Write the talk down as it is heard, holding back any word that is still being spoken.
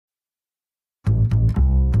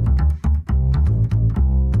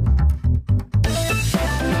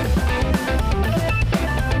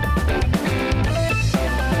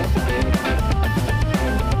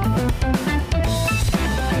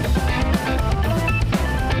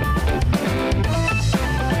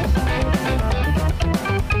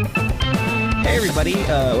everybody.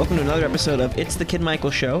 Welcome to another episode of It's the Kid Michael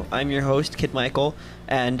Show. I'm your host, Kid Michael,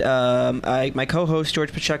 and my co-host,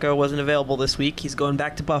 George Pacheco, wasn't available this week. He's going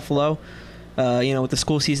back to Buffalo, with the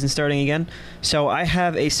school season starting again. So I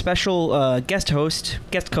have a special guest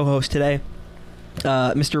co-host today,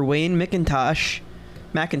 Mr. Wayne Mcintosh.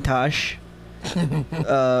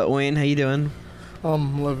 Wayne, how you doing?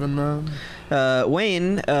 I'm living, man.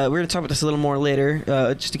 Wayne, we're going to talk about this a little more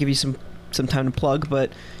later, just to give you some time to plug,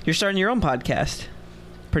 but you're starting your own podcast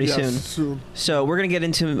pretty soon. So we're going to get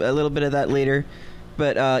into a little bit of that later.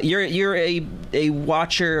 But you're a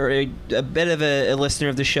watcher or a bit of a listener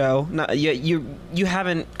of the show. Not, you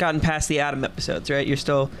haven't gotten past the Adam episodes, right? You're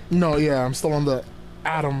still... No, yeah, I'm still on the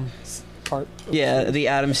Adam part. Yeah, the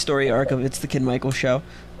Adam story arc of It's the Kid Michael Show.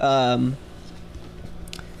 But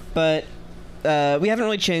we haven't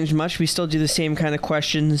really changed much. We still do the same kind of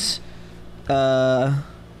questions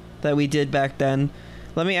that we did back then.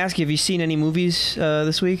 Let me ask you, have you seen any movies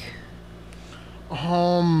this week?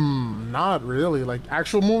 Not really. Like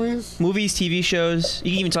actual movies? Movies, TV shows.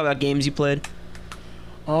 You can even talk about games you played.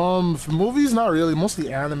 For movies, not really.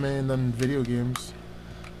 Mostly anime and then video games.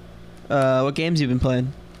 What games have you been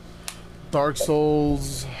playing? Dark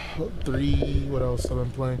Souls 3. What else have I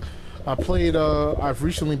been playing? I've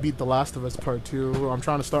recently beat The Last of Us Part 2. I'm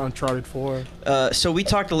trying to start Uncharted 4. So we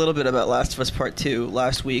talked a little bit about Last of Us Part 2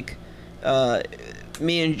 last week.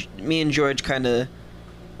 Me and George kind of,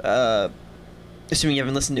 assuming you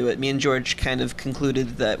haven't listened to it, me and George kind of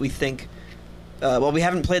concluded that we think, we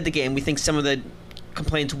haven't played the game, we think some of the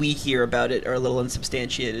complaints we hear about it are a little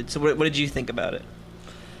unsubstantiated. So what did you think about it?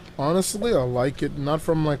 Honestly, I like it. Not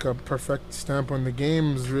from like a perfect standpoint. The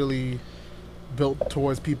game is really built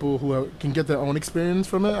towards people who can get their own experience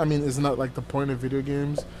from it. I mean, isn't that like the point of video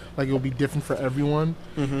games? Like, it will be different for everyone.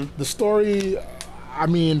 Mm-hmm. The story, I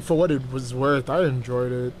mean, for what it was worth, I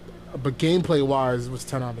enjoyed it. But gameplay wise, it was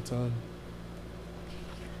 10 out of 10.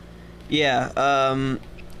 Yeah.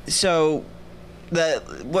 So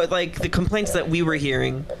the complaints that we were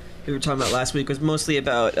hearing, we were talking about last week, was mostly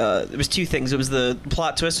about there was two things. It was the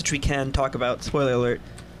plot twist, which we can talk about. Spoiler alert.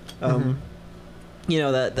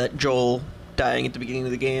 That Joel dying at the beginning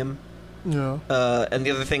of the game. Yeah. And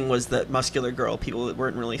the other thing was that muscular girl. People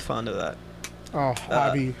weren't really fond of that. Oh,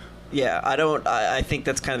 Abby. Yeah, I think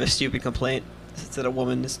that's kind of a stupid complaint, that a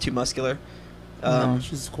woman is too muscular. No,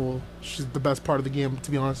 she's cool. She's the best part of the game,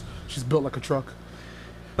 to be honest. She's built like a truck.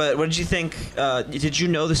 But what did you think? Did you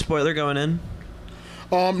know the spoiler going in?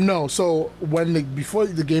 No. So before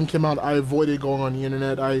the game came out, I avoided going on the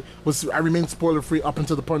internet. I remained spoiler free up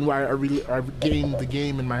until the point where I gained the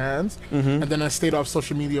game in my hands, and then I stayed off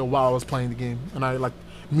social media while I was playing the game, and I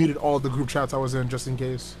muted all the group chats I was in just in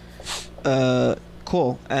case.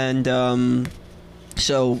 Cool. And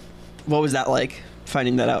so, what was that like,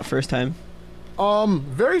 finding that out first time?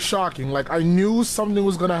 Very shocking. Like, I knew something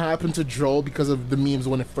was gonna happen to Joel because of the memes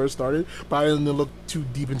when it first started, but I didn't look too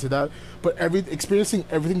deep into that. But experiencing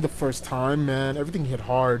everything the first time, man, everything hit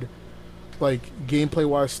hard. Like, gameplay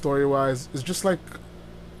wise, story wise, it's just like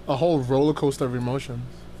a whole roller coaster of emotions.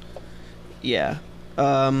 Yeah.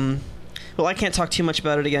 Well, I can't talk too much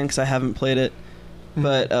about it again because I haven't played it,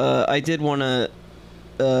 but I did want to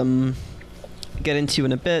get into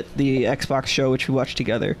in a bit the Xbox show, which we watched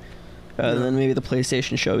together. And then maybe the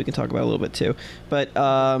PlayStation show we can talk about a little bit too. But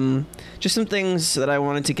just some things that I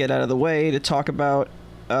wanted to get out of the way to talk about.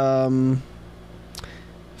 I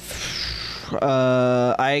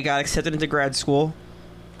got accepted into grad school.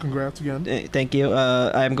 Congrats again. Thank you.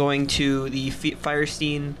 I'm going to the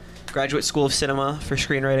Firestein Graduate School of Cinema for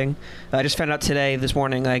screenwriting. I just found out this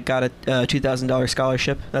morning, I got a $2,000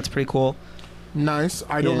 scholarship. That's pretty cool. Nice.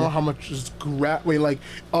 I don't know how much is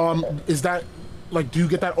is that... Like, do you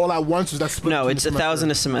get that all at once, or is that split? No, it's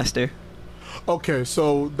 $1,000 a semester. Okay,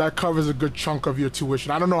 so that covers a good chunk of your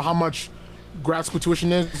tuition. I don't know how much grad school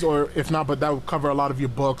tuition is, or if not, but that would cover a lot of your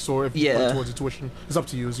books, or if you put towards the tuition. It's up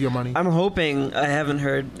to you. It's your money. I'm hoping, I haven't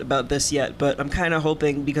heard about this yet, but I'm kind of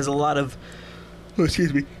hoping, because a lot of,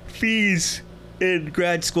 fees in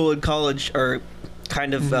grad school and college are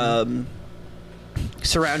kind of,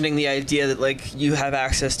 surrounding the idea that, like, you have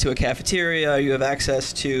access to a cafeteria, you have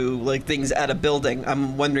access to, like, things at a building.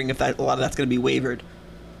 I'm wondering if a lot of that's going to be wavered.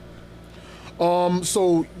 But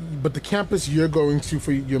the campus you're going to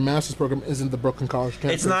for your master's program isn't the Brooklyn College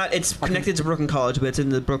campus. It's not. It's connected to Brooklyn College, but it's in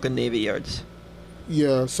the Brooklyn Navy Yards.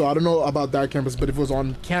 Yeah, so I don't know about that campus, but if it was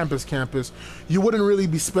on campus, you wouldn't really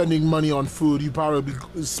be spending money on food. You'd probably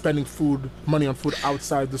be spending money on food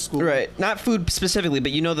outside the school. Right, not food specifically,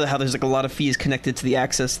 but you know how there's like a lot of fees connected to the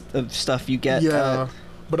access of stuff you get. Yeah,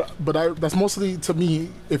 That's mostly to me.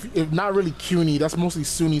 If not really CUNY, that's mostly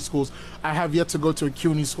SUNY schools. I have yet to go to a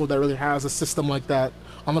CUNY school that really has a system like that,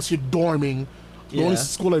 unless you're dorming. The only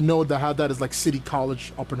school I know that had that is like City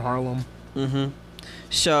College up in Harlem. Mm-hmm.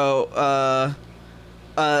 So,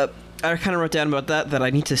 I kind of wrote down about that I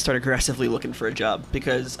need to start aggressively looking for a job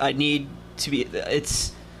because I need to be.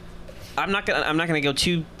 I'm not gonna go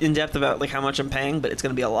too in depth about like how much I'm paying, but it's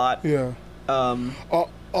gonna be a lot. Yeah.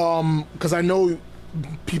 Because I know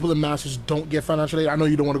people in masters don't get financial aid. I know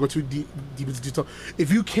you don't want to go too deep into detail.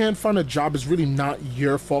 If you can't find a job, it's really not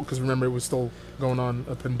your fault because remember it was still going on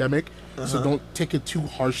a pandemic, so don't take it too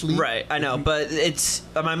harshly. Right, I know, but it's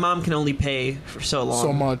my mom can only pay for so long.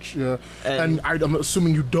 So much, yeah. And I'm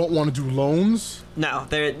assuming you don't want to do loans. No,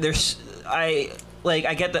 I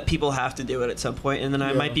get that people have to do it at some point, and then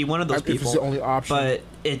I might be one of those people. If it's the only option, but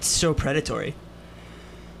it's so predatory.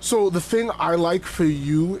 So the thing I like for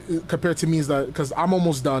you compared to me is that because I'm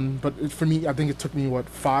almost done, but for me, I think it took me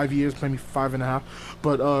 5 years, maybe 5.5.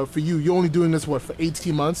 But for you, you're only doing this for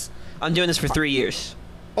 18 months. I'm doing this for 3 years.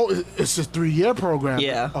 Oh, it's a 3-year program.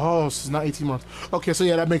 Yeah. Oh, so it's not 18 months. Okay, so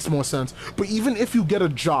yeah, that makes more sense. But even if you get a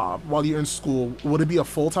job while you're in school, would it be a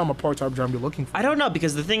full-time or part-time job you're looking for? I don't know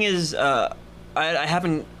because the thing is, they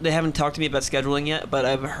haven't talked to me about scheduling yet, but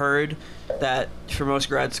I've heard that for most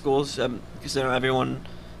grad schools, because everyone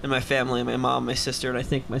in my family, my mom, my sister, and I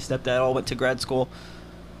think my stepdad all went to grad school,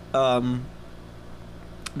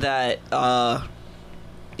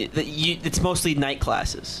 it's mostly night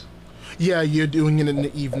classes. Yeah, you're doing it in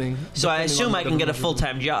the evening. So I assume I can get a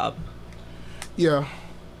full-time job. Yeah.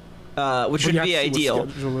 Which would be ideal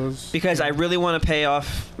because I really want to pay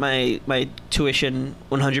off my tuition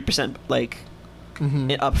 100%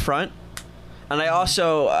 up front. And I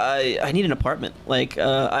also I need an apartment. Like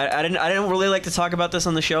I didn't really like to talk about this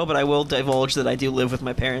on the show, but I will divulge that I do live with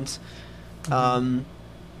my parents. And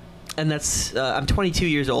that's I'm 22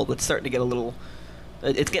 years old. It's starting to get a little.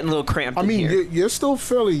 It's getting a little cramped. I mean, in here. You're still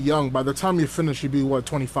fairly young. By the time you finish, you'll be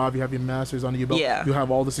 25. You have your master's under your belt. Yeah. You have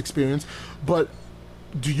all this experience. But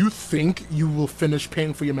do you think you will finish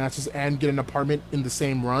paying for your master's and get an apartment in the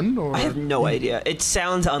same run? Or I have no idea. It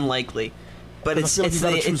sounds unlikely. But I feel like you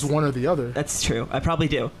gotta choose one or the other. That's true. I probably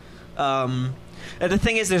do. And the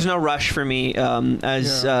thing is, there's no rush for me.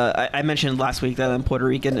 I mentioned last week that I'm Puerto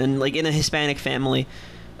Rican, and like in a Hispanic family,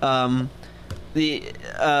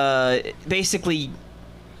 basically,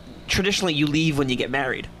 traditionally you leave when you get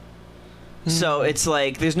married. So it's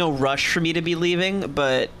like there's no rush for me to be leaving,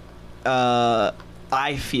 but I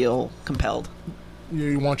feel compelled.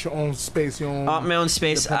 You want your own space. I want my own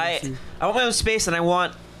space. I want my own space, and I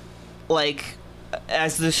want. Like,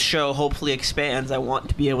 as this show hopefully expands, I want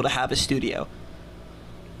to be able to have a studio.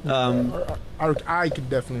 I could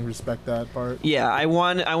definitely respect that part. Yeah, I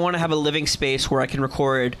want to have a living space where I can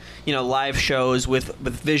record, live shows with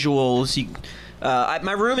visuals.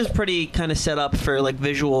 My room is pretty kind of set up for like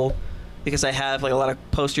visual, because I have like a lot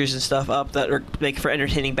of posters and stuff up that are like for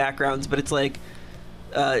entertaining backgrounds. But it's like,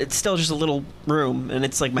 it's still just a little room, and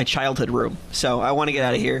it's like my childhood room. So I want to get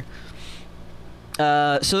out of here.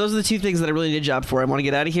 So those are the two things that I really need a job for. I want to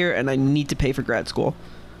get out of here, and I need to pay for grad school.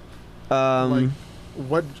 You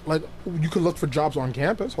could look for jobs on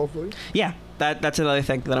campus, hopefully. Yeah, that's another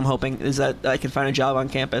thing that I'm hoping is that I can find a job on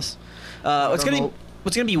campus. What's gonna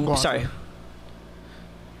be sorry.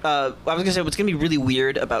 I was gonna say what's gonna be really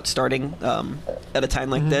weird about starting at a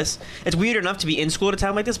time like this. It's weird enough to be in school at a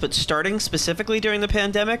time like this, but starting specifically during the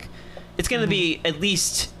pandemic, it's gonna be at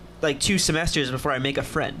least like 2 semesters before I make a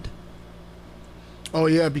friend. Oh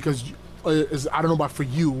yeah, because I don't know about for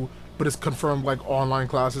you, but it's confirmed like online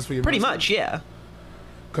classes for you. Pretty much, yeah.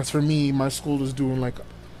 Because for me, my school is doing my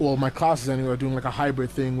classes anyway are doing like a hybrid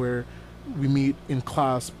thing where we meet in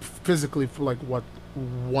class physically for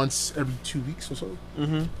once every 2 weeks or so.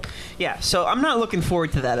 Yeah, so I'm not looking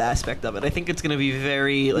forward to that aspect of it. I think it's going to be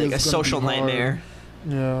very a social nightmare.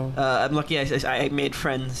 Yeah. I'm lucky I made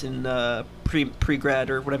friends in pre-grad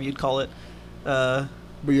or whatever you'd call it. But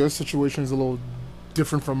your situation is a little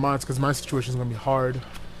different from mine because my situation is going to be hard.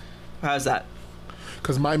 How's that?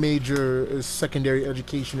 Because my major is secondary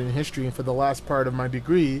education and history, and for the last part of my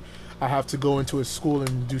degree, I have to go into a school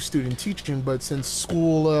and do student teaching. But since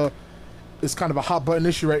school is kind of a hot button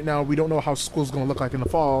issue right now, we don't know how school's going to look like in the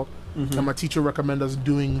fall. And my teacher recommended us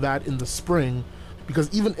doing that in the spring, because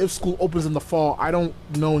even if school opens in the fall, I don't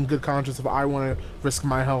know in good conscience if I want to risk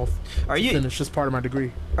my health to finish this part of my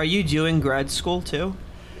degree. Are you doing grad school too?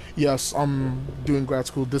 Yes, I'm doing grad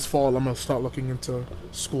school this fall. I'm gonna start looking into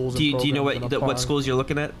schools. Do you know what schools you're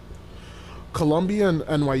looking at? Columbia and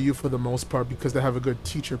NYU for the most part because they have a good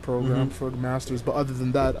teacher program for the masters. But other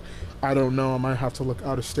than that, I don't know. I might have to look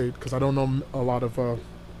out of state because I don't know a lot of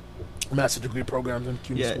master degree programs in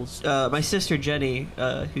CUNY schools. My sister Jenny,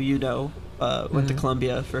 who you know, went to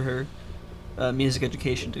Columbia for her music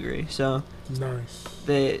education degree. So nice.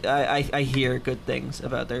 I hear good things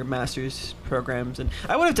about their master's programs, and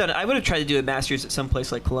I would have tried to do a master's at some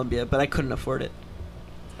place like Columbia, but I couldn't afford it.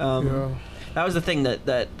 That was the thing that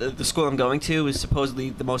the school I'm going to is supposedly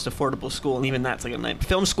the most affordable school, and even that's like a night.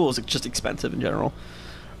 Film school is just expensive in general.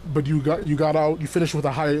 But you finished with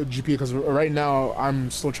a higher GPA because right now I'm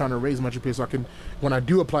still trying to raise my GPA so I can, when I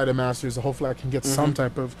do apply to masters, hopefully I can get some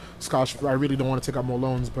type of scholarship. I really don't want to take out more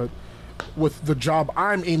loans, but with the job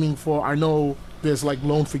I'm aiming for, I know there's like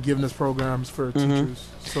loan forgiveness programs for teachers,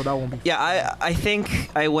 so that won't be. Yeah, I think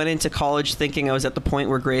I went into college thinking I was at the point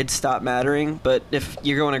where grades stopped mattering, but if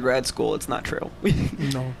you're going to grad school, it's not true.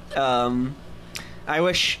 No. I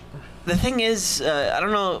wish. The thing is, I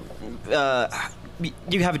don't know.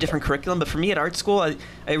 You have a different curriculum, but for me at art school,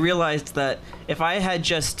 I realized that if I had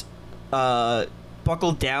just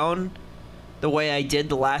buckled down the way I did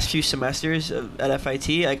the last few semesters at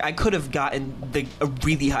FIT, I could have gotten a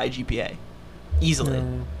really high GPA easily.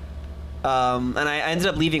 And I ended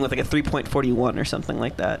up leaving with like a 3.41 or something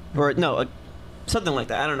like that, or no, something like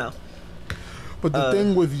that. I don't know. But the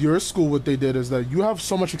thing with your school, what they did is that you have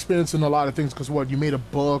so much experience in a lot of things because you made a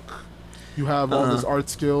book. You have all these art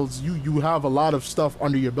skills. You have a lot of stuff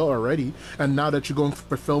under your belt already. And now that you're going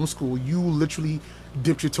for film school, you literally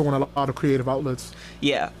dipped your toe in a lot of creative outlets.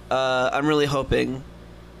 Yeah. I'm really hoping.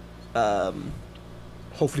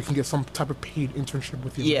 Hopefully you can get some type of paid internship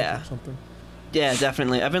with you. Yeah. Or something. Yeah,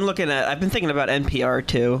 definitely. I've been thinking about NPR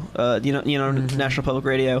too. National Public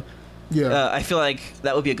Radio. Yeah. I feel like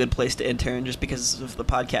that would be a good place to intern just because of the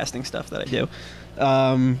podcasting stuff that I do.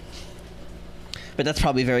 But that's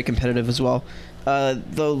probably very competitive as well.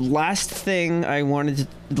 The last two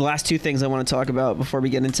things I want to talk about before we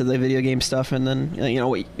get into the video game stuff, and then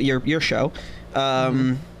your show.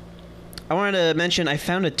 I wanted to mention I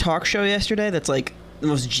found a talk show yesterday that's like the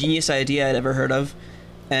most genius idea I'd ever heard of.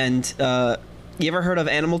 And you ever heard of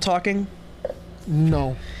Animal Talking?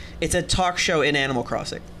 No. It's a talk show in Animal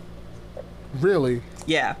Crossing. Really?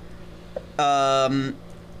 Yeah.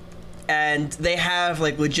 And they have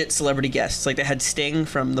like legit celebrity guests. Like they had Sting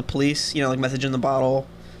from The Police, like Message in the Bottle,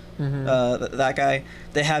 that guy.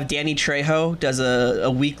 They have Danny Trejo does a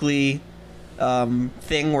weekly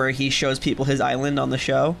thing where he shows people his island on the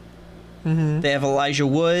show. They have Elijah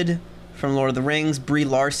Wood from Lord of the Rings, Brie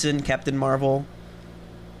Larson, Captain Marvel.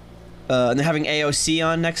 And they're having AOC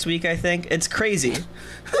on next week, I think. It's crazy.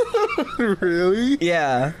 Really?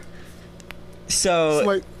 Yeah.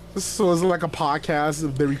 So it's like a podcast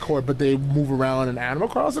that they record, but they move around in Animal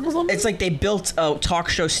Crossing or something? It's like they built a talk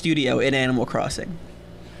show studio in Animal Crossing.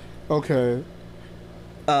 Okay.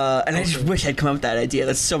 And I just wish I'd come up with that idea.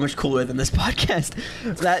 That's so much cooler than this podcast.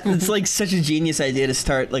 It's like such a genius idea to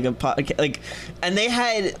start like a podcast. And they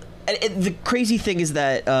had... the crazy thing is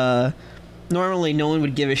that normally no one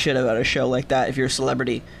would give a shit about a show like that if you're a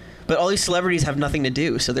celebrity. But all these celebrities have nothing to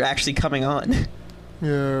do, so they're actually coming on.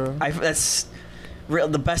 Yeah. That's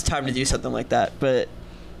the best time to do something like that. But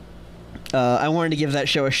I wanted to give that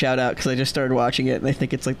show a shout out because I just started watching it and I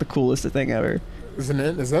think it's like the coolest thing ever. It's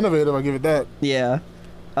innovative, I'll give it that. Yeah.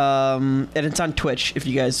 And it's on Twitch if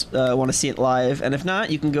you guys want to see it live. And if not,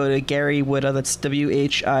 you can go to Gary Whitta, that's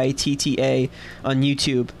WHITTA, on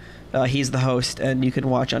YouTube. He's the host, and you can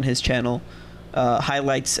watch on his channel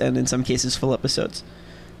highlights and in some cases full episodes.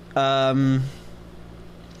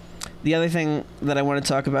 The other thing that I want to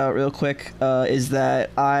talk about real quick is that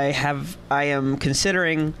I am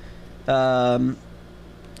considering,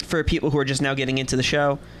 for people who are just now getting into the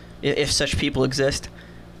show, if such people exist,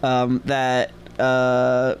 that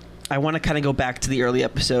I want to kind of go back to the early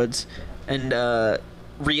episodes and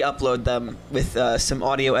re-upload them with some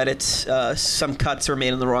audio edits. Some cuts were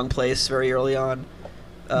made in the wrong place very early on.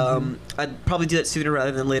 I'd probably do that sooner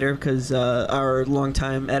rather than later because our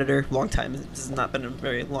longtime editor, this has not been a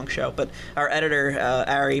very long show, but our editor,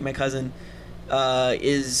 Ari, my cousin,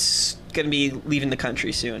 is going to be leaving the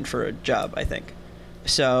country soon for a job, I think.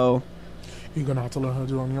 So... You're going to have to learn how to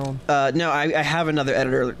do it on your own? No, I have another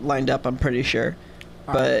editor lined up, I'm pretty sure.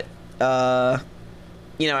 But, I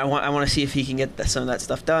want to see if he can get some of that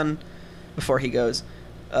stuff done before he goes.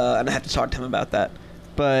 And I have to talk to him about that.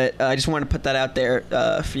 But I just wanted to put that out there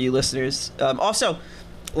for you listeners. Also,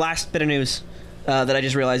 last bit of news that I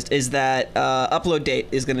just realized is that upload date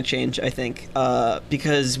is going to change, I think.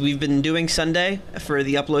 Because we've been doing Sunday for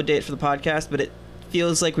the upload date for the podcast, but it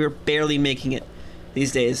feels like we're barely making it.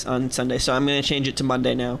 these days on Sunday, so I'm gonna change it to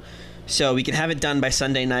Monday now, so we can have it done by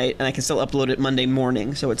Sunday night, and I can still upload it Monday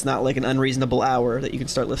morning, so it's not like an unreasonable hour that you can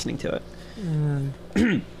start listening to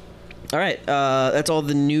it. All right, that's all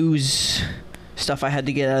the news stuff I had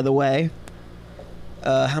to get out of the way.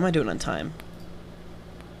 How am I doing on time?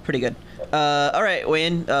 Pretty good. All right,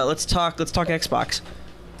 Wayne. Let's talk Xbox.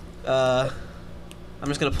 I'm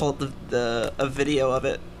just gonna pull up a video of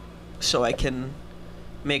it so I can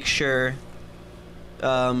make sure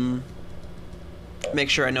I know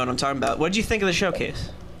what I'm talking about. What did you think of the showcase?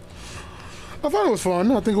 I thought it was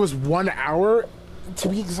fun. I think it was 1 hour, to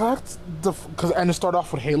be exact. And it started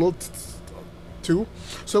off with Halo 2,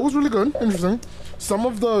 so it was really good, interesting. Some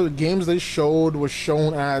of the games they showed was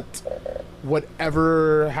shown at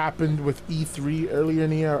whatever happened with E3 earlier in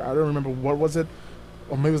the year. I don't remember what was it,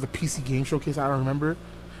 or maybe it was the PC Game Showcase. I don't remember,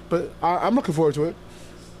 but I'm looking forward to it.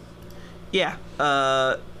 Yeah.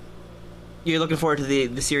 You're looking forward to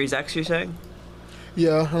the Series X, you're saying?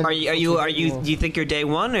 Yeah. Are you? Do you think you're day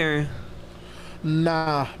one or?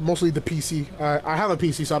 Nah, mostly the PC. I have a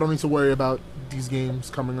PC, so I don't need to worry about these games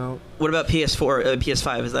coming out. What about PS4,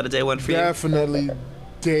 PS5? Is that a day one for you? Definitely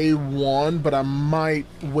day one, but I might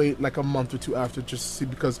wait like a month or two after just to see,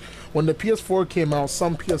 because when the PS4 came out,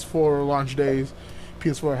 some PS4 launch days,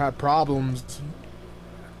 PS4 had problems,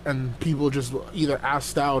 and people just either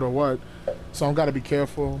asked out or what. So I've got to be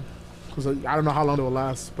careful, because I don't know how long it will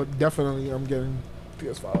last, but definitely I'm getting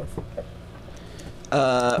PS5.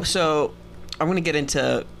 So I'm going to get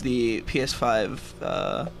into the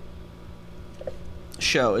PS5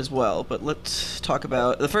 show as well, but let's talk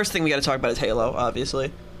about... The first thing we got to talk about is Halo,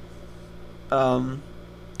 obviously. Wayne,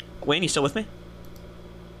 you still with me?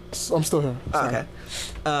 I'm still here. Okay.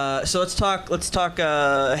 So let's talk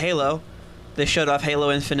Halo. They showed off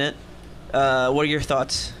Halo Infinite. What are your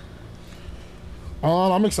thoughts?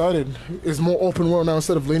 I'm excited. It's more open world now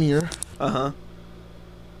instead of linear. Uh-huh.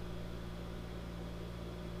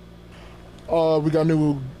 We got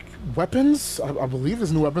new weapons. I believe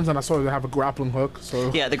there's new weapons, and I saw they have a grappling hook.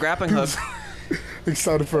 So yeah, the grappling hook.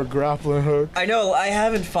 Excited for a grappling hook. I know I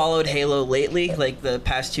haven't followed Halo lately, like the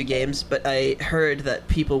past 2 games, but I heard that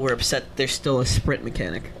people were upset there's still a sprint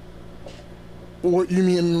mechanic. What you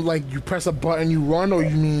mean, like you press a button, you run, or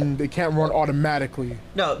you mean they can't run automatically?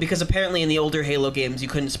 No, because apparently in the older Halo games you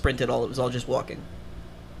couldn't sprint at all; it was all just walking.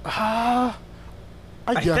 I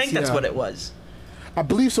think that's what it was. I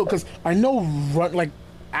believe so, because I know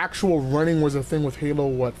actual running was a thing with Halo.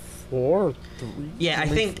 What, 4 or 3? Yeah, I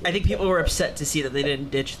think people were upset to see that they didn't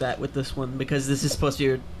ditch that with this one, because this is supposed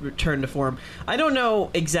to be a return to form. I don't know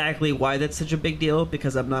exactly why that's such a big deal,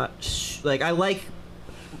 because I'm not I like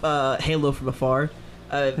Halo from afar.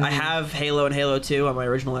 I have Halo and Halo 2 on my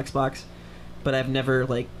original Xbox, but I've never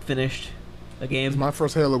finished a game. My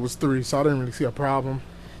first Halo was 3, so I didn't really see a problem.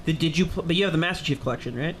 Did you? But you have the Master Chief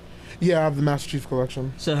Collection, right? Yeah, I have the Master Chief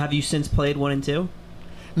Collection. So have you since played 1 and 2?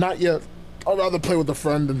 Not yet. I'd rather play with a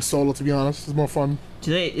friend than solo, to be honest. It's more fun.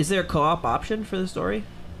 Is there a co-op option for the story?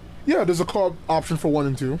 Yeah, there's a co-op option for 1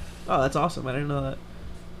 and 2. Oh, that's awesome. I didn't know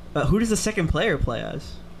that. Who does the second player play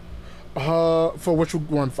as? For which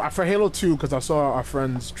one? For Halo 2, because I saw our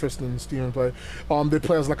friends Tristan and Steven play. They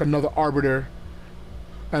play as another Arbiter.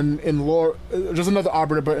 And in lore, just another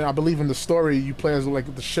Arbiter, but I believe in the story, you play as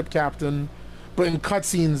the ship captain. But in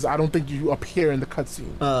cutscenes, I don't think you appear in the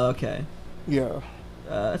cutscene. Oh, okay. Yeah.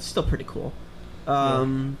 It's still pretty cool.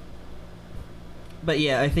 But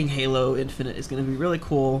yeah, I think Halo Infinite is going to be really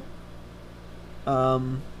cool.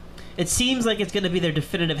 It seems like it's going to be their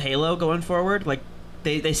definitive Halo going forward.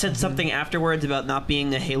 They said something afterwards about not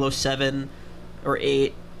being a Halo 7 or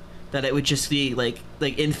 8, that it would just be like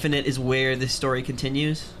Infinite is where the story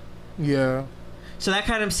continues. Yeah. So that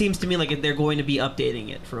kind of seems to me like they're going to be updating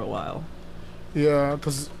it for a while. Yeah,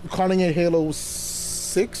 because calling it Halo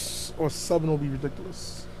 6 or 7 will be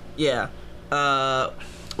ridiculous. Yeah.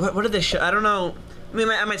 What did they show? I don't know. I mean,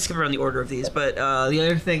 I might skip around the order of these, but the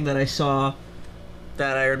other thing that I saw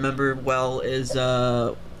that I remember well is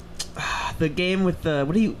the game with the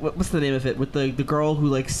what's the name of it, with the girl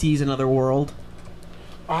who sees another world.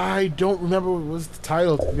 I don't remember what was the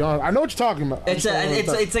title, to be honest. I know what you're talking about. It's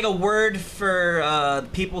like a word for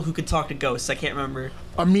people who could talk to ghosts. I can't remember.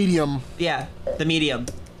 A medium. Yeah, the medium.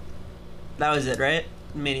 That was it, right?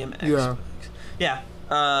 Medium X. Yeah.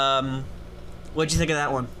 Yeah. What'd you think of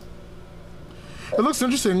that one? It looks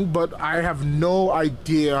interesting, but I have no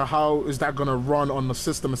idea how is that gonna run on the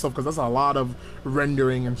system itself, because that's a lot of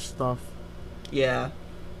rendering and stuff. Yeah.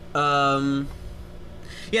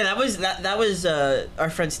 Yeah, that was our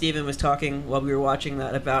friend Steven was talking while we were watching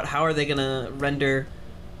that about how are they gonna render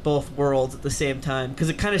both worlds at the same time, because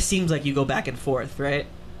it kind of seems like you go back and forth, right?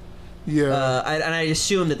 Yeah. And I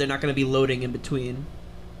assume that they're not going to be loading in between.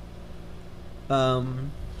 But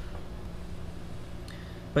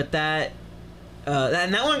that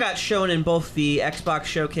one got shown in both the Xbox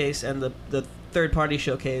showcase and the third-party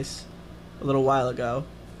showcase a little while ago.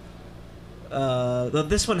 Though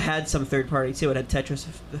this one had some third-party too. It had Tetris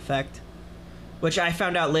Effect, which I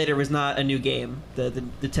found out later was not a new game. The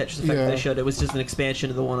Tetris Effect that I showed, it was just an expansion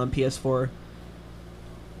of the one on PS4.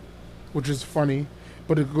 Which is funny,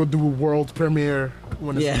 but it could do a world premiere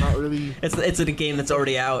when it's not really. It's a game that's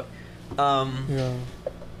already out. Yeah.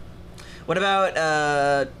 What about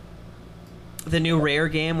the new Rare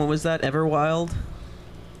game? What was that? Everwild?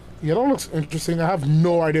 Yeah, that looks interesting. I have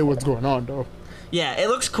no idea what's going on though. Yeah, it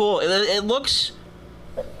looks cool. It looks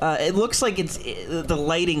like it's the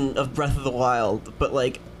lighting of Breath of the Wild, but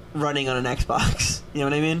like running on an Xbox. You know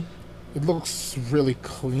what I mean? It looks really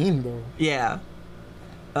clean though. Yeah.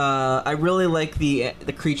 I really like the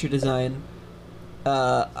creature design.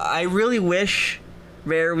 I really wish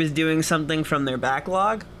Rare was doing something from their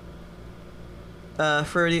backlog.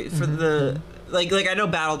 For the like I know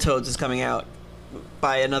Battletoads is coming out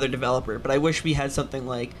by another developer, but I wish we had something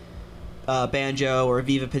like Banjo or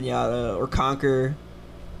Viva Pinata or Conquer.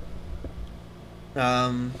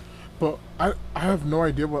 But I have no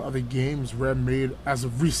idea what other games Rare made as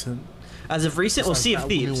of recent. As of recent, we'll Sea of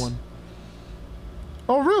Thieves.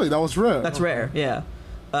 Oh, really? That was Rare. That's Rare, yeah.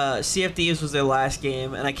 Sea of Thieves was their last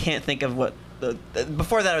game, and I can't think of what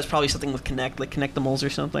before that it was probably something with Connect, like Connectimals or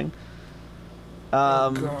something.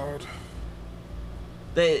 Oh God.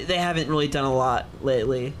 They haven't really done a lot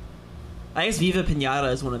lately. I guess Viva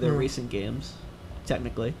Pinata is one of their recent games,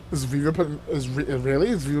 technically. Is Viva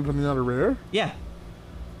Pinata Rare? Yeah.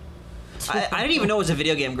 I didn't even know it was a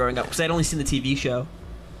video game growing up because I'd only seen the TV show.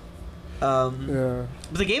 Yeah.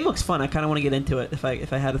 But the game looks fun. I kind of want to get into it. If I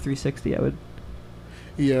had a 360, I would.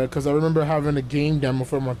 Yeah, because I remember having a game demo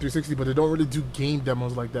for my 360, but they don't really do game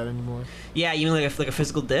demos like that anymore. Yeah, you mean like a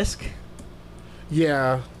physical disc?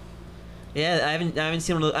 Yeah. Yeah, I haven't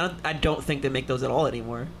seen one of those. I don't think they make those at all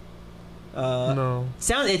anymore. No.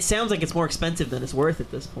 It sounds like it's more expensive than it's worth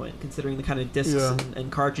at this point, considering the kind of discs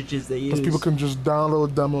and cartridges they use. Because people can just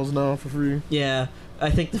download demos now for free. Yeah, I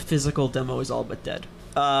think the physical demo is all but dead.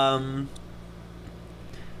 But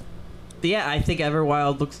yeah, I think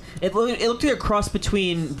Everwild looks. It looked like a cross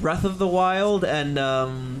between Breath of the Wild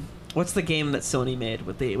and what's the game that Sony made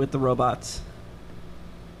with the robots?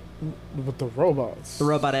 With the robots. The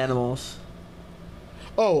robot animals.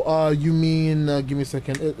 Oh, you mean? Give me a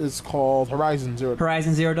second. It's called Horizon Zero Dawn.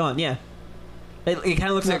 Horizon Zero Dawn. Yeah. It kind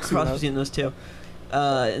of looks like a cross between those two,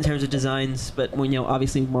 in terms of designs, but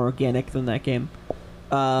obviously more organic than that game.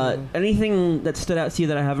 Anything that stood out to you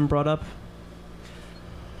that I haven't brought up?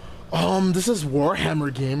 This is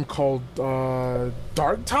Warhammer game called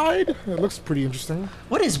Dark Tide. It looks pretty interesting.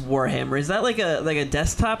 What is Warhammer? Is that like a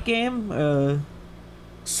desktop game?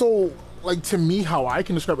 So, like, to me, how I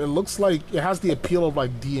can describe it, it looks like it has the appeal of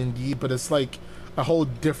like D&D, but it's like a whole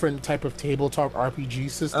different type of tabletop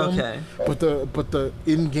RPG system. Okay. But the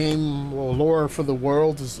in-game lore for the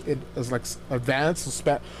world is like advanced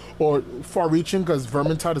or far-reaching, because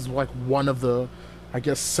Vermintide is like one of the, I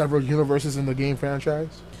guess, several universes in the game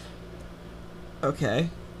franchise.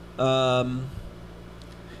 Okay.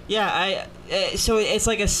 Yeah, so it's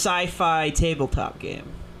like a sci-fi tabletop game.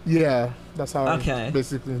 Yeah, that's how I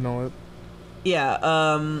basically know it. Yeah,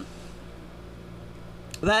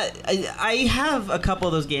 that I have a couple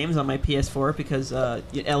of those games on my PS4 because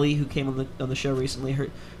Ellie, who came on the show recently,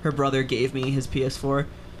 her brother gave me his PS4.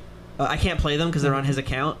 I can't play them because they're on his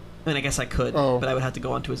account. I mean, I guess I could, but I would have to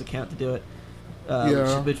go onto his account to do it.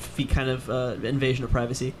 Which would be kind of invasion of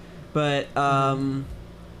privacy. But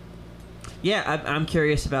yeah, I'm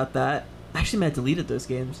curious about that. I actually might have deleted those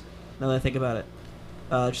games now that I think about it,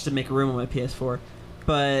 just to make room on my PS4.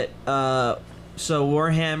 But so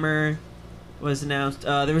Warhammer was announced.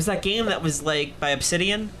 There was that game that was like by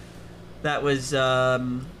Obsidian, that was their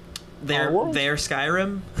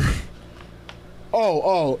Skyrim.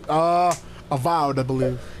 Avowed, I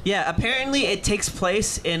believe. Yeah, apparently it takes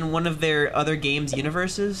place in one of their other games'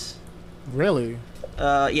 universes. Really?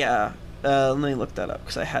 Yeah. Let me look that up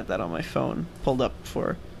because I had that on my phone pulled up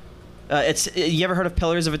before. You ever heard of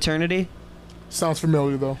Pillars of Eternity? Sounds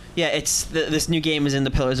familiar though. Yeah, it's this new game is in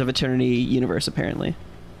the Pillars of Eternity universe apparently.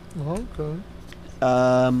 Okay.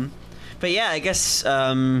 But yeah, I guess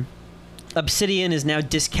Obsidian is now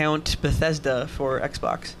discount Bethesda for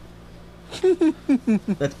Xbox.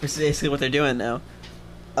 That's basically what they're doing now,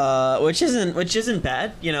 which isn't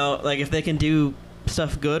bad. Like if they can do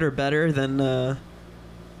stuff good or better, then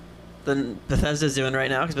than Bethesda's doing right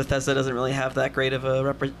now, because Bethesda doesn't really have that great of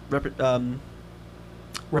a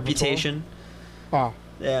reputation. Ah.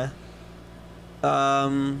 Yeah.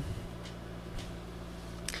 But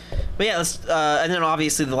yeah, and then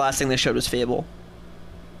obviously the last thing they showed was Fable.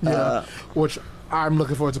 Yeah, which I'm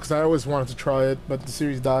looking forward to because I always wanted to try it, but the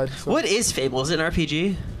series died. So. What is Fable? Is it an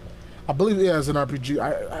RPG? I believe it's an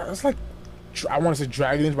RPG. It's like I want to say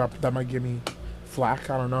Dragon Age, but that might give me flack.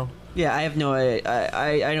 I don't know. Yeah, I have no idea.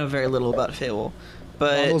 I know very little about Fable,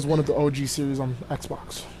 but it was one of the OG series on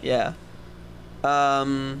Xbox. Yeah.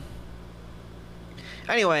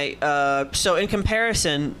 Anyway, so in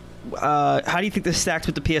comparison, how do you think this stacks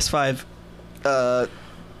with the PS5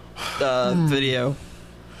 video?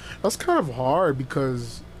 That's kind of hard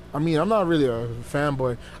because, I mean, I'm not really a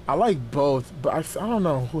fanboy. I like both, but I don't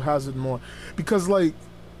know who has it more. Because, like,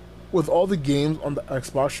 with all the games on the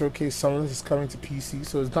Xbox Showcase, some of this is coming to PC,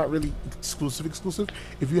 so it's not really exclusive.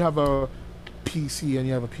 If you have a PC and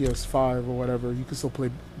you have a PS5 or whatever, you can still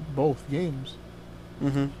play both games.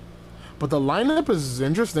 Mm-hmm. But the lineup is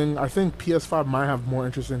interesting. I think PS5 might have more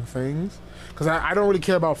interesting things. Because I don't really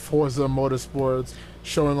care about Forza Motorsports,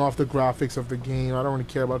 showing off the graphics of the game. I don't really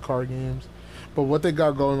care about car games. But what they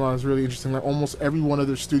got going on is really interesting. Like, almost every one of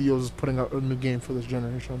their studios is putting out a new game for this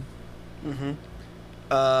generation. Mm-hmm.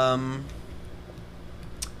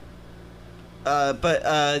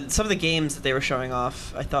 But some of the games that they were showing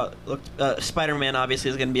off, I thought looked... Spider-Man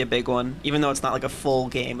obviously is going to be a big one. Even though it's not like a full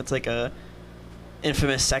game. It's like a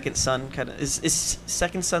infamous Second Son kind of... Is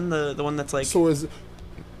Second Son the one that's like...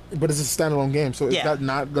 But it's a standalone game, so is that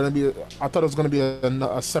not going to be... I thought it was going to be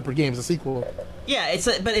a separate game, it's a sequel. Yeah,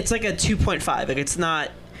 but it's like a 2.5. Like, it's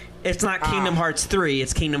not Kingdom Hearts 3,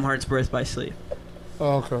 it's Kingdom Hearts Birth by Sleep.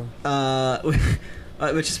 Oh, okay.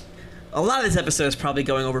 Which is... A lot of this episode is probably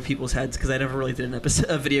going over people's heads, because I never really did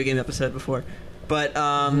a video game episode before. But,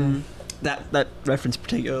 that reference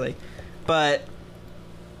particularly. But,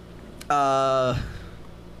 you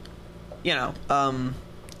know,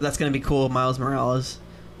 that's going to be cool, Miles Morales.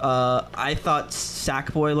 I thought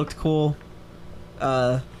Sackboy looked cool.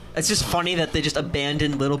 It's just funny that they just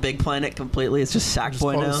abandoned Little Big Planet completely. It's just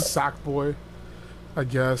Sackboy now. Sackboy, I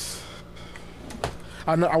guess.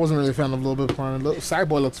 I wasn't really a fan of Little Big Planet.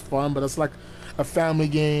 Sackboy looks fun, but it's like a family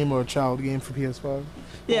game or a child game for PS5.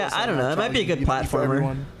 Yeah, I don't know. It might be a good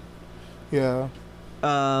platformer. Yeah.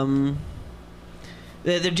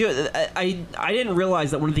 They're doing. I didn't realize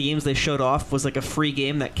that one of the games they showed off was like a free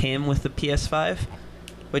game that came with the PS5.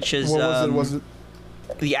 Which is what was it?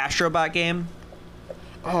 The Astrobot game.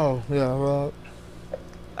 Oh yeah,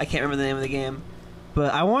 I can't remember the name of the game,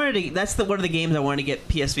 but I wanted to. That's one of the games I wanted to get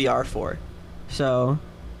PSVR for. So,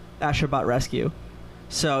 Astrobot Rescue.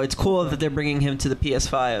 So it's cool that they're bringing him to the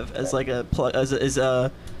PS5 as like as a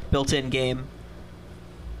built-in game.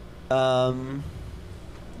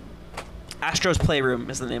 Astro's Playroom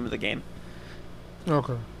is the name of the game.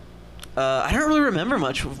 Okay. I don't really remember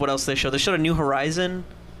much of what else they showed. They showed a New Horizon,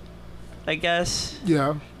 I guess.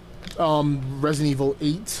 Yeah. Resident Evil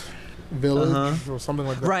 8 Village or something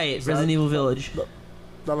like that. Right, Resident Evil Village.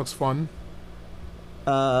 That looks fun.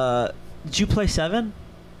 Did you play 7?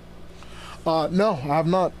 No, I have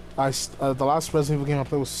not. The last Resident Evil game I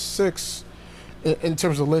played was 6 in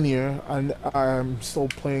terms of linear, and I'm still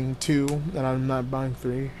playing 2, and I'm not buying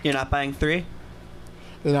 3. You're not buying 3?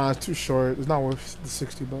 No, it's too short. It's not worth the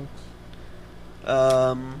 $60.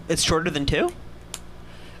 It's shorter than 2?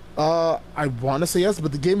 I want to say yes,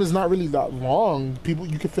 but the game is not really that long. You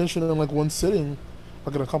can finish it in like one sitting,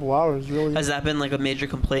 like in a couple hours, really. Has that been like a major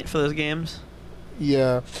complaint for those games?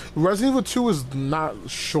 Yeah. Resident Evil 2 is not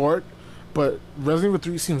short, but Resident Evil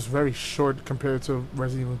 3 seems very short compared to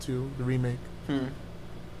Resident Evil 2, the remake.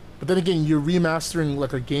 But then again, you're remastering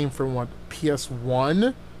like a game from what,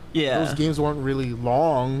 PS1? Yeah. Those games weren't really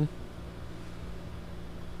long.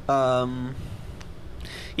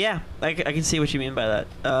 Yeah, I can see what you mean by that.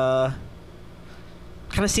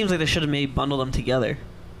 Kind of seems like they should have maybe bundled them together.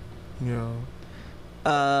 Yeah.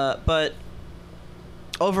 But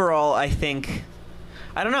overall, I think...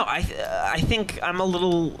 I don't know. I think I'm a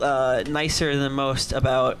little nicer than most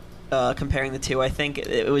about comparing the two. I think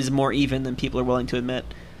it was more even than people are willing to admit.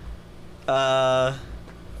 But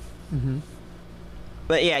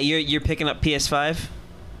yeah, you're picking up PS5?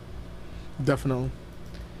 Definitely.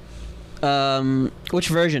 Which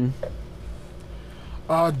version?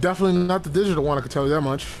 Definitely not the digital one. I can tell you that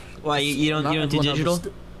much. Why you don't do digital?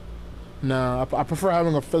 No, I prefer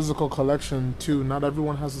having a physical collection too. Not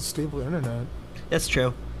everyone has a stable internet. That's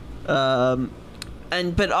true.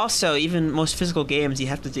 But also, even most physical games, you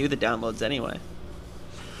have to do the downloads anyway.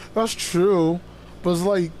 That's true, but it's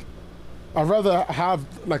like I'd rather have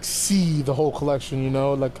like see the whole collection, you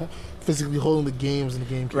know, like physically holding the games in the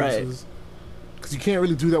game cases. Because you can't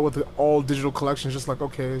really do that with the all digital collection. It's just like,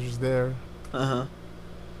 okay, it's just there. Uh-huh.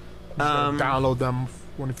 You just gotta download them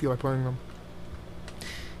when you feel like playing them.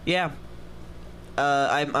 Yeah.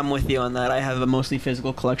 I'm with you on that. I have a mostly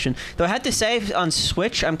physical collection. Though I had to say, on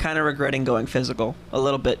Switch, I'm kind of regretting going physical a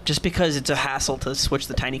little bit, just because it's a hassle to switch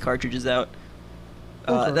the tiny cartridges out.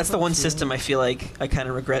 That's the one system I feel like I kind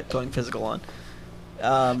of regret going physical on.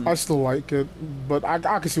 I still like it, but I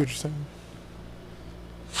can see what you're saying.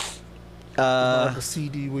 Like a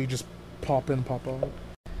CD where you just pop in, pop out.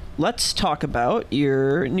 Let's talk about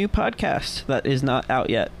your new podcast that is not out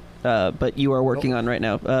yet, but you are working on right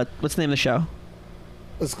now. What's the name of the show?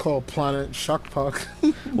 It's called Planet Shuckpuck.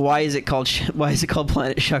 Why is it called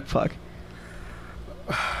Planet Shuckpuck?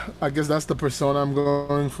 I guess that's the persona I'm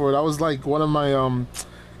going for. That was like one of my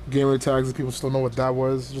gamer tags, that people still know what that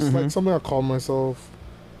was. Just like something I called myself.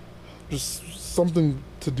 Just something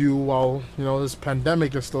to do while, you know, this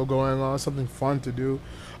pandemic is still going on. Something fun to do.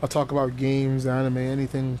 I talk about games, anime,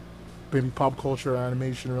 anything, maybe pop culture,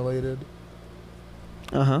 animation related.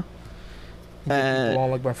 Uh-huh.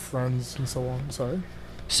 Along like my friends and so on. Sorry.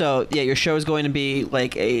 So, yeah, your show is going to be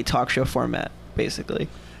like a talk show format, basically.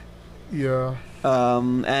 Yeah.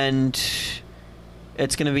 And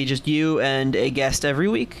it's going to be just you and a guest every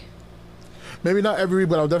week? Maybe not every week,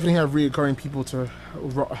 but I'll definitely have reoccurring people to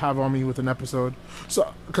have on me with an episode.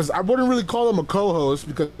 So, because I wouldn't really call them a co-host,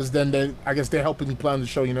 because then I guess they're helping me plan the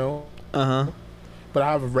show, you know? Uh-huh. But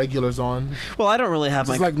I have regulars on. Well, I don't really have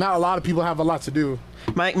It's like not a lot of people have a lot to do.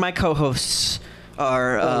 My co-hosts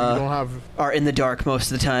are you don't have... are in the dark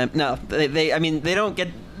most of the time. No, they I mean, they don't get...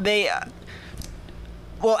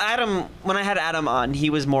 Well, Adam, when I had Adam on,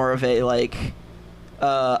 he was more of a, like...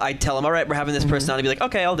 I'd tell him, all right, we're having this person on. He'd be like,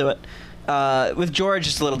 okay, I'll do it. With George,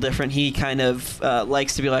 it's a little different. He kind of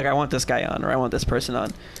likes to be like, I want this guy on, or I want this person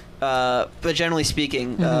on. But generally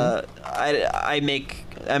speaking, I make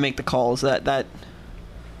the calls. That.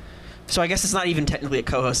 So I guess it's not even technically a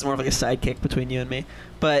co-host. It's more of like a sidekick between you and me.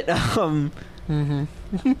 But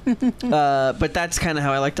but that's kind of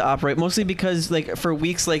how I like to operate. Mostly because like for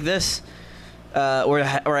weeks like this, or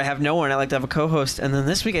I have no one, I like to have a co-host. And then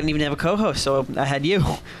this week I didn't even have a co-host, so I had you.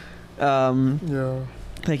 Yeah.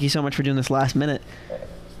 Thank you so much for doing this last minute.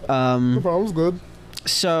 No problem, it was good.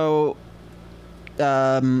 So,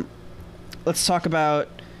 let's talk about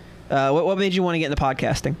what made you want to get into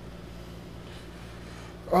podcasting?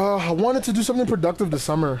 I wanted to do something productive this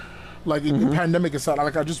summer. Like, the pandemic aside,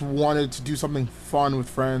 like, I just wanted to do something fun with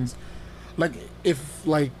friends. Like, if,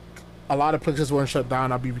 like, a lot of places weren't shut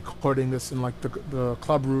down, I'd be recording this in, like, the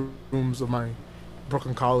club rooms of my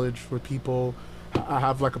Brooklyn College with people. I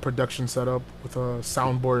have, like, a production setup with a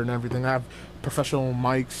soundboard and everything. I have professional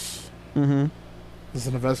mics. This is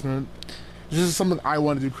an investment. This is something I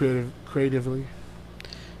want to do creatively.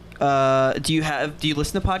 Do you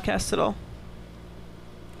listen to podcasts at all?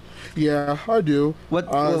 Yeah, I do. It's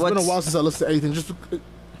been a while since I listened to anything. Just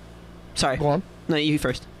sorry. Go on. No, you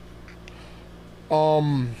first.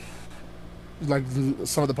 Like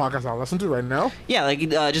some of the podcasts I listen to right now. Yeah, like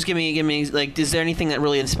just give me like, is there anything that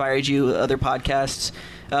really inspired you? Other podcasts,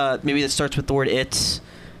 maybe that starts with the word "it's."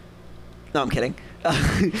 No, I'm kidding.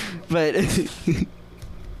 But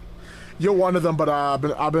you're one of them. But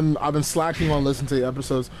I've been slacking on listening to the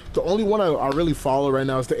episodes. The only one I really follow right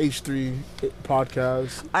now is the H3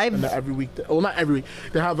 podcast. And every week. Well, not every week.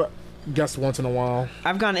 They have a guest once in a while.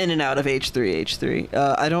 I've gone in and out of H3.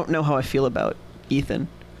 I don't know how I feel about Ethan.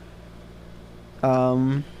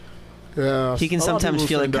 Yeah, he can sometimes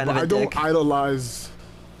feel like kind of a dick. I don't idolize.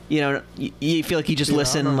 You know, you feel like you just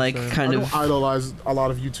listen, like kind of. I don't idolize a lot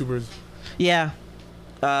of YouTubers. Yeah,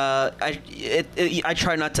 I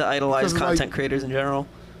try not to idolize content creators in general.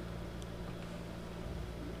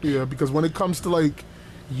 Yeah, because when it comes to like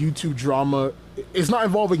YouTube drama, it's not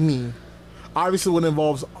involving me. Obviously, when it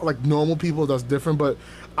involves like normal people, that's different. But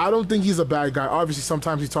I don't think he's a bad guy. Obviously,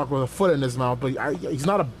 sometimes he talks with a foot in his mouth, but he's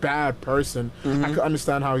not a bad person. I can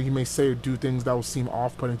understand how he may say or do things that will seem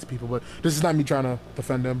off-putting to people, but this is not me trying to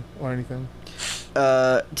defend him or anything.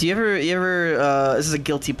 Do you ever this is a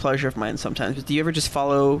guilty pleasure of mine sometimes, but do you ever just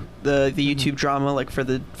follow the YouTube drama, like for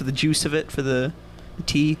the juice of it, for the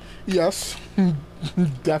tea? Yes,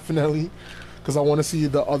 definitely, because I want to see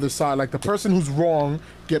the other side, like the person who's wrong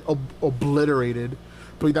get obliterated.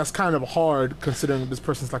 But that's kind of hard considering this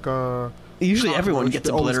person's like a. Usually, everyone gets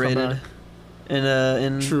obliterated in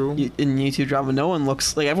YouTube drama. No one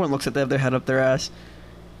looks like everyone looks like they have their head up their ass.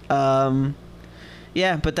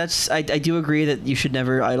 Yeah, but I do agree that you should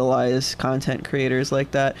never idolize content creators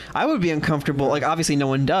like that. I would be uncomfortable. Like, obviously no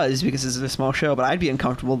one does because this is a small show, but I'd be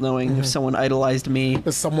uncomfortable knowing if someone idolized me.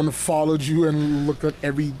 If someone followed you and looked at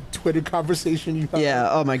every Twitter conversation you have. Yeah,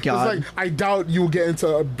 oh my God. It's like, I doubt you'll get into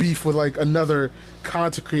a beef with, like, another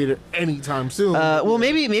content creator anytime soon. Well,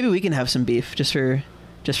 maybe we can have some beef just for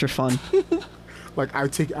fun. Like, I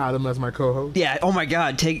take Adam as my co-host. Yeah. Oh my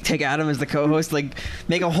God. Take Adam as the co-host. Like,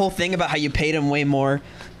 make a whole thing about how you paid him way more.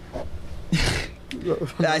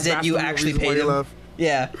 As in, you actually paid him.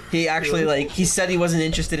 Yeah. He actually he said he wasn't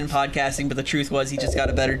interested in podcasting, but the truth was he just got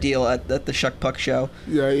a better deal at the Shuck Puck show.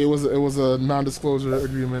 Yeah. It was a non-disclosure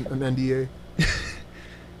agreement, an NDA.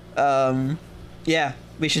 Yeah.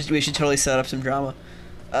 We should totally set up some drama.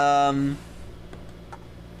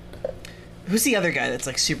 Who's the other guy that's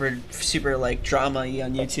like super like drama-y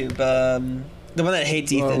on YouTube? The one that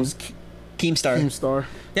hates Ethan. Keemstar. Keemstar.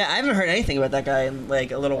 Yeah, I haven't heard anything about that guy in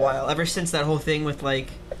like a little while. Ever since that whole thing with like,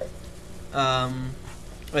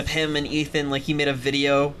 with him and Ethan, like he made a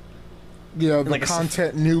video. Yeah, the like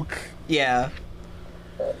content nuke. Yeah.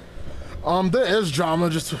 There is drama.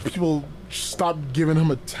 Just people stop giving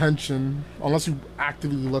him attention unless you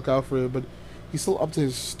actively look out for it. But he's still up to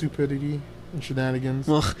his stupidity and shenanigans.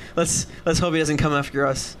 Well, let's hope he doesn't come after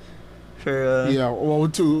us. For yeah,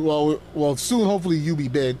 well, soon hopefully you be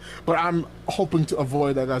big, but I'm hoping to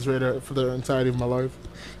avoid that guy's radar for the entirety of my life.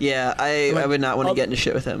 Yeah, I would not want to get into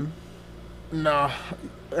shit with him. Nah,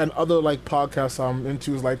 and other like podcasts I'm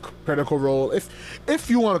into is like Critical Role. If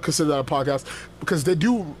you want to consider that a podcast, because they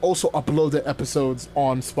do also upload the episodes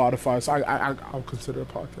on Spotify, so I'll consider a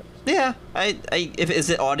podcast. Yeah,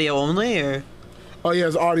 is it audio only or? Oh yeah,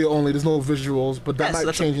 it's audio only. There's no visuals, but that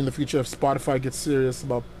might change in the future if Spotify gets serious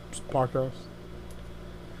about podcasts.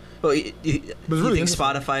 Well, you think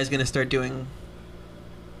Spotify is going to start doing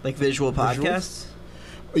like visual podcasts?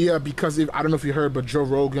 Yeah, because I don't know if you heard, but Joe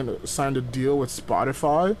Rogan signed a deal with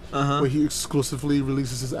Spotify where he exclusively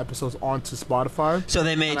releases his episodes onto Spotify. So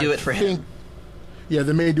they may do it for him. Yeah,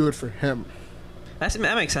 they may do it for him. That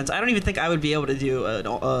makes sense. I don't even think I would be able to do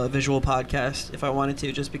a visual podcast if I wanted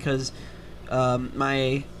to, just because you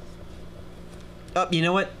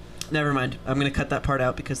know what? Never mind. I'm going to cut that part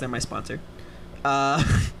out because they're my sponsor. But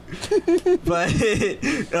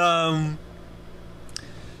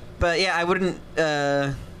yeah, I wouldn't.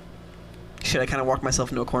 Shit, I kind of walked myself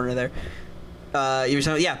into a corner there. You were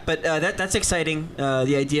saying, yeah, but that's exciting.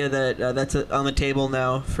 The idea that that's on the table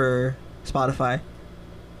now for Spotify.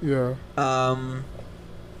 Yeah.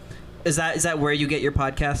 Is that where you get your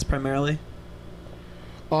podcasts primarily?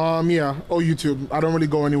 Yeah. Oh, YouTube. I don't really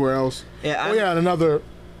go anywhere else. Yeah. And another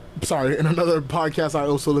podcast I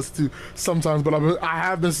also listen to sometimes, but I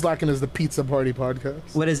have been slacking, is the Pizza Party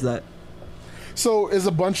podcast. What is that? So it's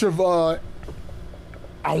a bunch of I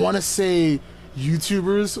want to say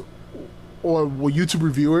YouTubers or YouTube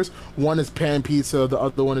reviewers. One is Pan Pizza, the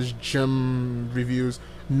other one is Jim Reviews,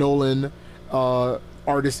 Nolan,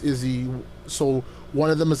 artist Izzy. So one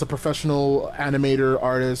of them is a professional animator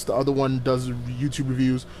artist, the other one does YouTube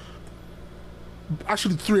reviews.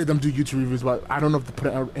 Actually, 3 of them do YouTube reviews, but I don't know if they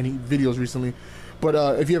put out any videos recently. But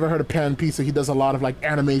if you ever heard of Pan Pizza, he does a lot of like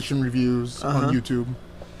animation reviews on YouTube.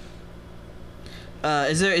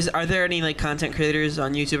 Are there any like content creators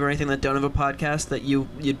on YouTube or anything that don't have a podcast that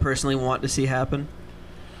you'd personally want to see happen?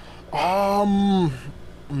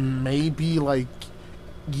 Maybe like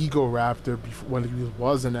Ego Raptor when he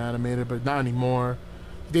was an animator, but not anymore.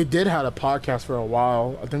 They did have a podcast for a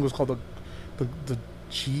while. I think it was called the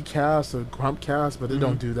G-Cast or Grumpcast, but they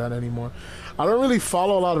don't do that anymore. I don't really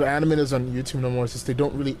follow a lot of animators on YouTube no more, since they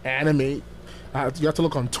don't really animate. You have to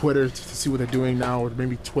look on Twitter to see what they're doing now, or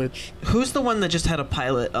maybe Twitch. Who's the one that just had a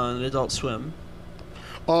pilot on Adult Swim?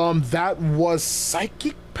 That was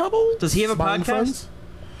Psychic Pebble. Does he have a podcast?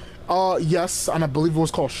 Yes, and I believe it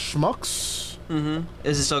was called Schmucks.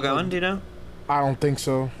 Is it still going? Do you know? I don't think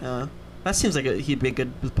so. That seems like he'd be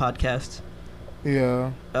good with podcasts.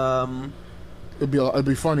 Yeah. It'd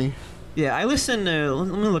be funny. Yeah, I listen to.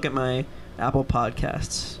 Let me look at my Apple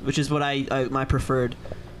Podcasts, which is what my preferred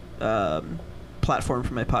platform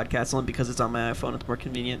for my podcasts, only because it's on my iPhone. It's more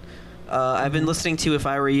convenient. I've been listening to If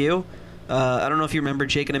I Were You. I don't know if you remember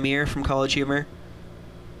Jake and Amir from College Humor.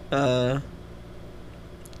 They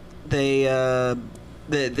have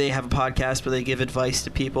a podcast where they give advice to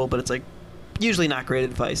people, but it's like usually not great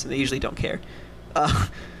advice, and they usually don't care.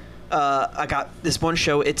 I got this one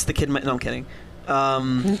show. It's the kid. No, I'm kidding. I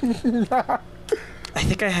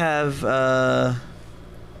think I have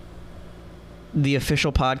the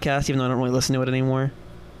official podcast, even though I don't really listen to it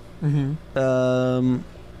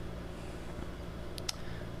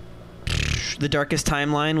The Darkest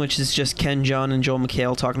Timeline, which is just Ken Jeong and Joel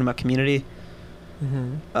McHale talking about Community.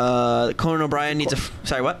 Conan O'Brien needs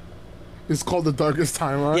sorry, what? It's called The Darkest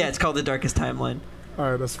Timeline? Yeah, it's called The Darkest Timeline.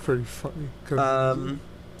 Alright, that's pretty funny.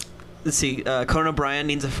 Let's see. Conan O'Brien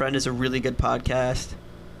Needs a Friend is a really good podcast.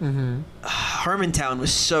 Harmontown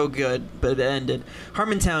was so good, but it ended.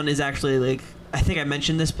 Harmontown is actually like, I think I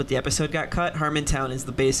mentioned this, but the episode got cut. Harmontown is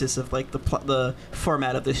the basis of like the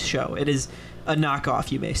format of this show. It is a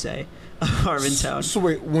knockoff, you may say, of Harmontown. So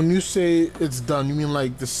wait, when you say it's done, you mean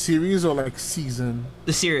like the series or like season?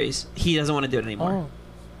 The series. He doesn't want to do it anymore. Oh,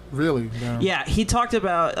 really? Damn. Yeah, he talked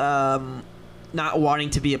about not wanting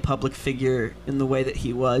to be a public figure in the way that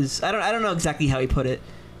he was. I don't know exactly how he put it,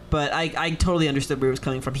 but I totally understood where he was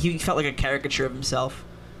coming from. He felt like a caricature of himself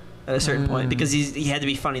at a certain point because he had to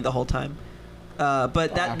be funny the whole time.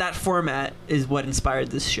 But that format is what inspired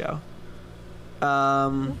this show.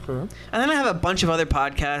 And then I have a bunch of other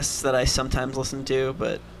podcasts that I sometimes listen to,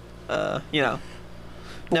 but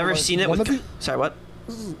never seen it with. Sorry, what?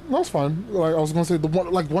 That's fine. Like I was gonna say,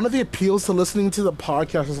 one of the appeals to listening to the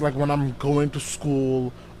podcast is like when I'm going to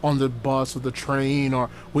school on the bus or the train or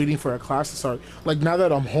waiting for a class to start. Like now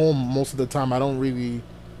that I'm home most of the time, I don't really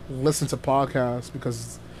listen to podcasts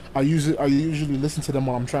because I usually listen to them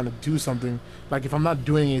while I'm trying to do something. Like if I'm not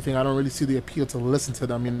doing anything, I don't really see the appeal to listen to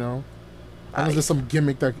them. Unless there's some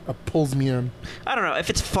gimmick that pulls me in. I don't know. If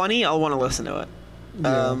it's funny, I'll want to listen to it.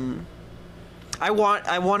 Yeah. I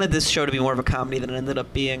wanted this show to be more of a comedy than it ended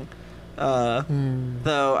up being.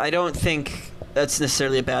 Though I don't think that's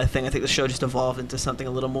necessarily a bad thing. I think the show just evolved into something a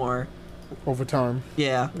little more over time.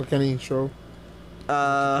 Yeah. Like any show.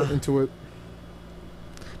 Put into it.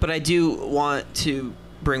 But I do want to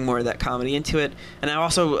bring more of that comedy into it. And I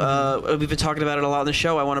also, we've been talking about it a lot on the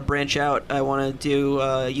show, I want to branch out. I want to do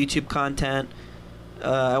YouTube content.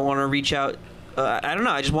 I want to reach out. I don't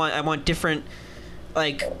know. I want different,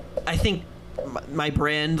 like, I think my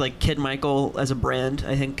brand, like Kid Michael as a brand,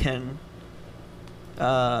 I think can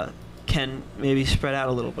maybe spread out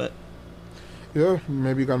a little bit. Yeah,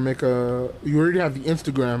 maybe you gotta make you already have the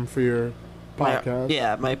Instagram for your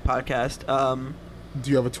podcast. My podcast. Do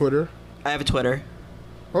you have a Twitter? I have a Twitter.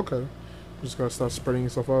 Okay. Just gotta start spreading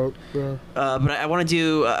yourself out. Yeah. But I want to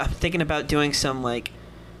do, I'm thinking about doing some like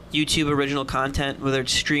YouTube original content, whether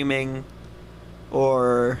it's streaming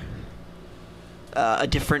or a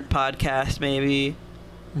different podcast maybe.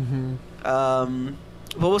 But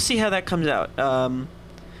we'll see how that comes out.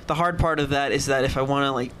 The hard part of that is that if I want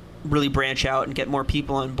to like really branch out and get more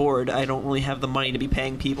people on board, I don't really have the money to be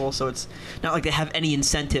paying people, so it's not like they have any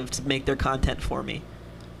incentive to make their content for me.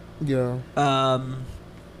 Yeah.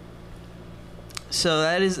 So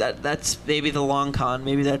that's maybe the long con.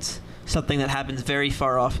 Maybe that's something that happens very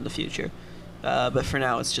far off in the future. But for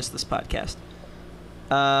now, it's just this podcast.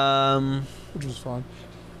 Which is fine.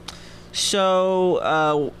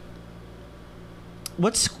 So,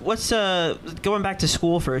 what's going back to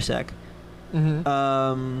school for a sec?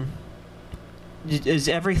 Is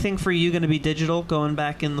everything for you going to be digital going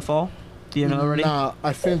back in the fall? Do you know already? Nah,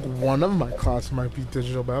 I think one of my classes might be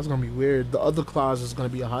digital, but that's gonna be weird. The other class is gonna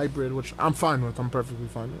be a hybrid, which I'm fine with. I'm perfectly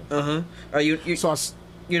fine with. Are you? So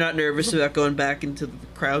you're not nervous about going back into the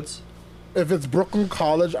crowds? If it's Brooklyn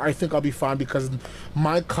College, I think I'll be fine because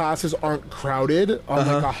my classes aren't crowded on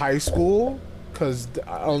like a high school, because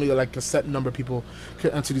only like a set number of people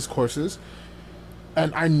can enter these courses.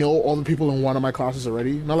 And I know all the people in one of my classes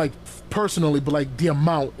already. Not like personally, but like the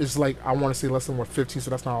amount is like, I want to say less than 15, so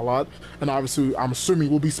that's not a lot. And obviously, I'm assuming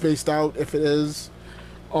we'll be spaced out if it is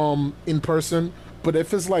in person. But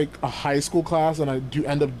if it's like a high school class and I do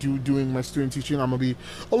end up doing my student teaching, I'm going to be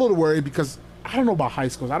a little worried because I don't know about high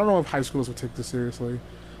schools. I don't know if high schools would take this seriously.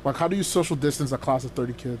 Like, how do you social distance a class of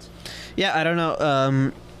 30 kids? Yeah, I don't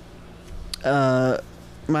know.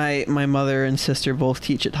 My mother and sister both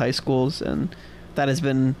teach at high schools, and that has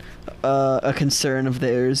been a concern of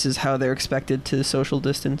theirs, is how they're expected to social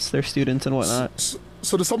distance their students and whatnot.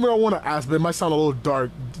 So there's something I want to ask, but it might sound a little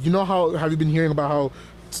dark. You know how, have you been hearing about how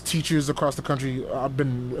teachers across the country have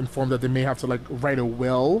been informed that they may have to like write a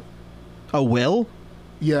will? A will?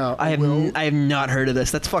 Yeah, I have not heard of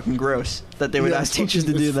this. That's fucking gross that they would ask teachers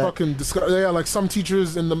to do that. Fucking yeah, like some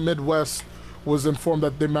teachers in the Midwest was informed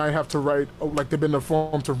that they might have to write, like they've been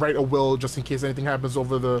informed to write a will just in case anything happens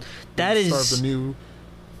over the start of the new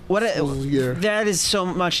year. That is so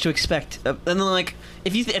much to expect. And then like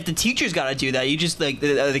if the teachers got to do that, you just like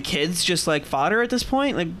the kids just like fodder at this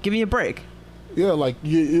point. Like, give me a break. Yeah, like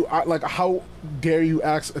you like how dare you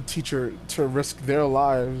ask a teacher to risk their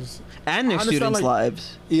lives and their students'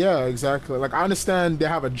 lives? Yeah, exactly. Like I understand they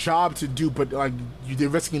have a job to do, but like they're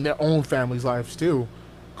risking their own families' lives too.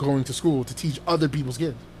 going to school to teach other people's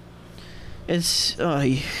kids. It's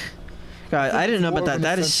God, I didn't know about that.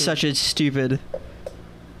 That is such a stupid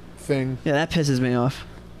thing. Yeah, that pisses me off.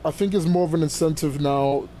 I think it's more of an incentive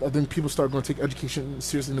now. I think people start going to take education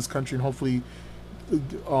seriously in this country and hopefully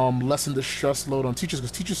lessen the stress load on teachers,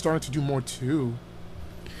 because teachers starting to do more too.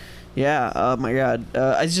 Yeah. Oh my God.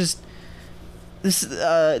 Just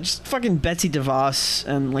fucking Betsy DeVos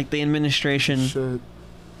and like the administration. Shit.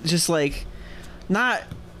 Just like not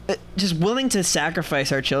just willing to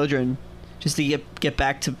sacrifice our children just to get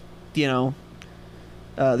back to the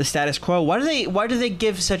status quo. Why do they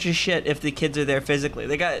give such a shit if the kids are there physically?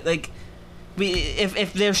 They got like,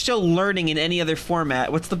 if they're still learning in any other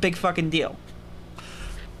format, what's the big fucking deal?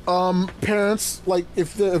 Parents, like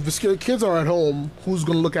if the kids are at home, who's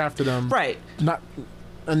gonna look after them? Right.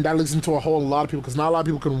 And that leads into a whole lot of people, because not a lot of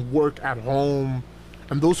people can work at home,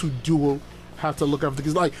 and those who do will have to look after the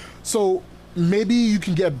kids. Like, so maybe you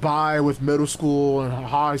can get by with middle school and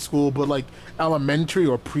high school, but like elementary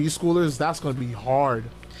or preschoolers, that's gonna be hard.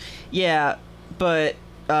 Yeah, but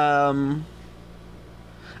I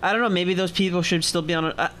don't know. Maybe those people should still be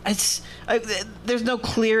on. There's no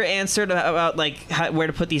clear answer about like where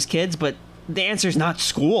to put these kids, but the answer is not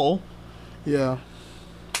school. Yeah.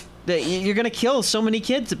 You're gonna kill so many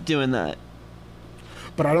kids doing that.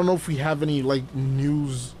 But I don't know if we have any like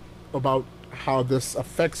news about how this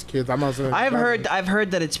affects kids. I'm not saying. I've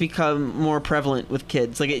heard that it's become more prevalent with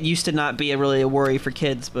kids. Like it used to not be really a worry for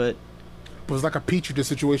kids, but it's like a petri dish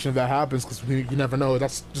situation if that happens, because you never know.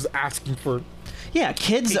 That's just asking for. Yeah,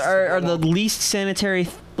 kids are the least sanitary.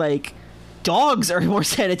 Like, dogs are more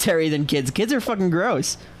sanitary than kids. Kids are fucking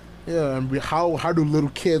gross. Yeah, and how do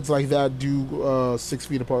little kids like that do 6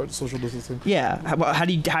 feet apart social distancing? Yeah, how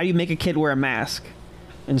do you make a kid wear a mask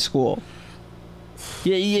in school?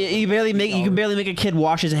 Yeah, you can barely make a kid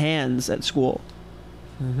wash his hands at school.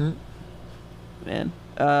 Mm-hmm. Man,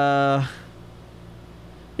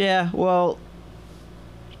 yeah. Well,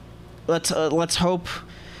 let's hope.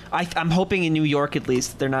 I'm hoping in New York at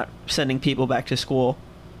least they're not sending people back to school.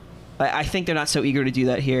 I think they're not so eager to do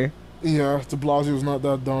that here. Yeah, de Blasio's not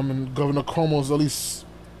that dumb, and Governor Cuomo's at least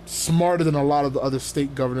smarter than a lot of the other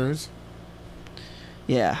state governors.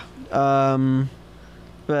 Yeah.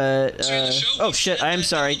 But oh shit! I am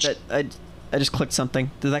sorry that I just clicked something.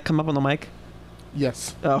 Did that come up on the mic?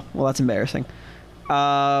 Yes. Oh well, that's embarrassing.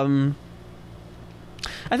 I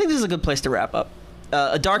think this is a good place to wrap up.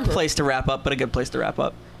 A dark place to wrap up, but a good place to wrap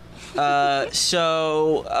up.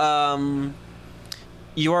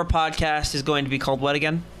 Your podcast is going to be called what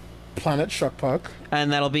again? Planet Shuck Puck.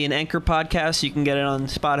 And that'll be an Anchor podcast, so you can get it on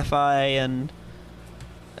Spotify and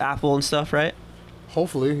Apple and stuff, right?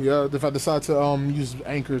 Hopefully, yeah. If I decide to use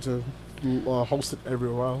Anchor to host it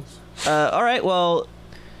everywhere else. All right, well,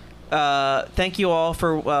 thank you all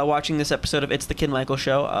for watching this episode of It's the Kid Michael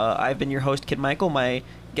Show. I've been your host, Kid Michael. My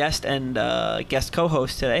guest and guest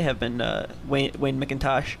co-host today have been Wayne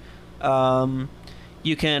Mcintosh.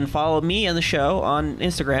 You can follow me and the show on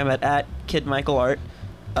Instagram at KidMichaelArt.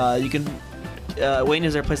 You can Wayne,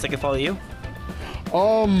 is there a place I can follow you?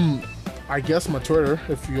 I guess my Twitter,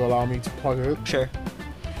 if you allow me to plug it. Sure.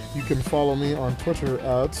 You can follow me on Twitter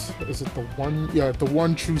at the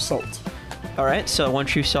One True Salt. All right, so One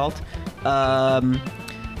True Salt.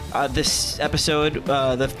 This episode,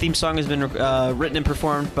 the theme song has been written and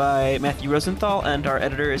performed by Matthew Rosenthal, and our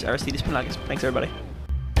editor is Aristides Panagas. Thanks, everybody.